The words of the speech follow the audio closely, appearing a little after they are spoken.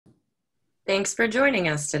Thanks for joining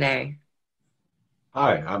us today.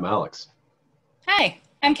 Hi, I'm Alex. Hi,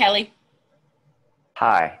 I'm Kelly.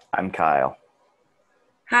 Hi, I'm Kyle.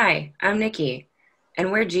 Hi, I'm Nikki,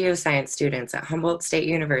 and we're geoscience students at Humboldt State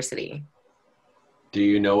University. Do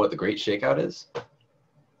you know what the Great Shakeout is?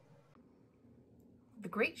 The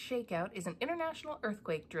Great Shakeout is an international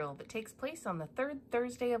earthquake drill that takes place on the third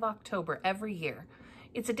Thursday of October every year.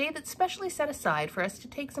 It's a day that's specially set aside for us to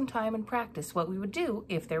take some time and practice what we would do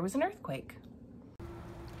if there was an earthquake.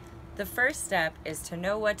 The first step is to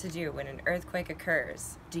know what to do when an earthquake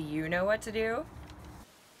occurs. Do you know what to do?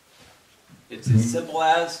 It's as simple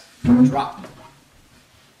as drop.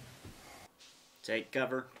 Take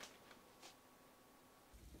cover.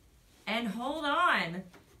 And hold on.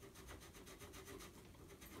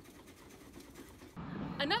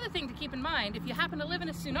 Another thing to keep in mind, if you happen to live in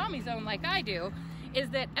a tsunami zone like I do, is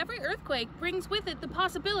that every earthquake brings with it the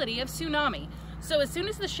possibility of tsunami. So as soon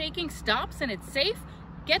as the shaking stops and it's safe,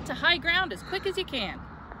 get to high ground as quick as you can.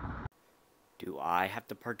 Do I have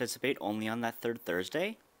to participate only on that third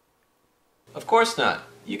Thursday? Of course not.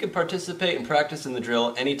 You can participate and practice in the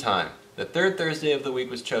drill anytime. The third Thursday of the week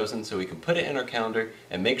was chosen so we can put it in our calendar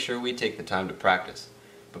and make sure we take the time to practice.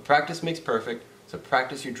 But practice makes perfect, so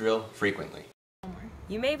practice your drill frequently.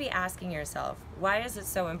 You may be asking yourself, why is it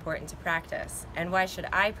so important to practice? And why should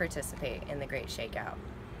I participate in the Great Shakeout?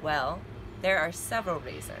 Well, there are several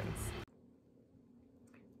reasons.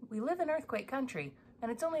 We live in earthquake country,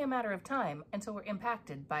 and it's only a matter of time until we're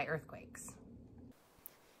impacted by earthquakes.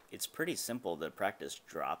 It's pretty simple to practice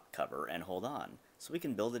drop, cover, and hold on, so we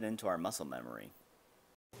can build it into our muscle memory.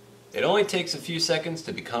 It only takes a few seconds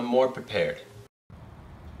to become more prepared.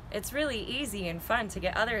 It's really easy and fun to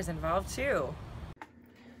get others involved too.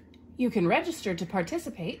 You can register to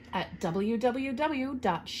participate at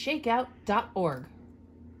www.shakeout.org.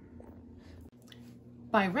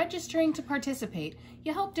 By registering to participate,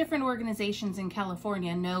 you help different organizations in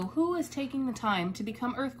California know who is taking the time to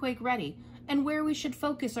become earthquake ready and where we should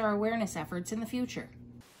focus our awareness efforts in the future.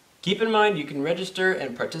 Keep in mind you can register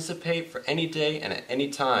and participate for any day and at any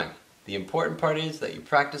time. The important part is that you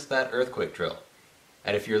practice that earthquake drill.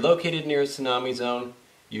 And if you're located near a tsunami zone,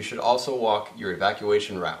 you should also walk your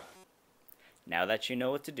evacuation route. Now that you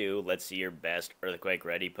know what to do, let's see your best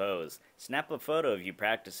earthquake-ready pose. Snap a photo of you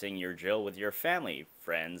practicing your drill with your family,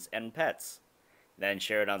 friends, and pets. Then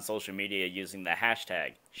share it on social media using the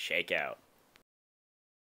hashtag #ShakeOut.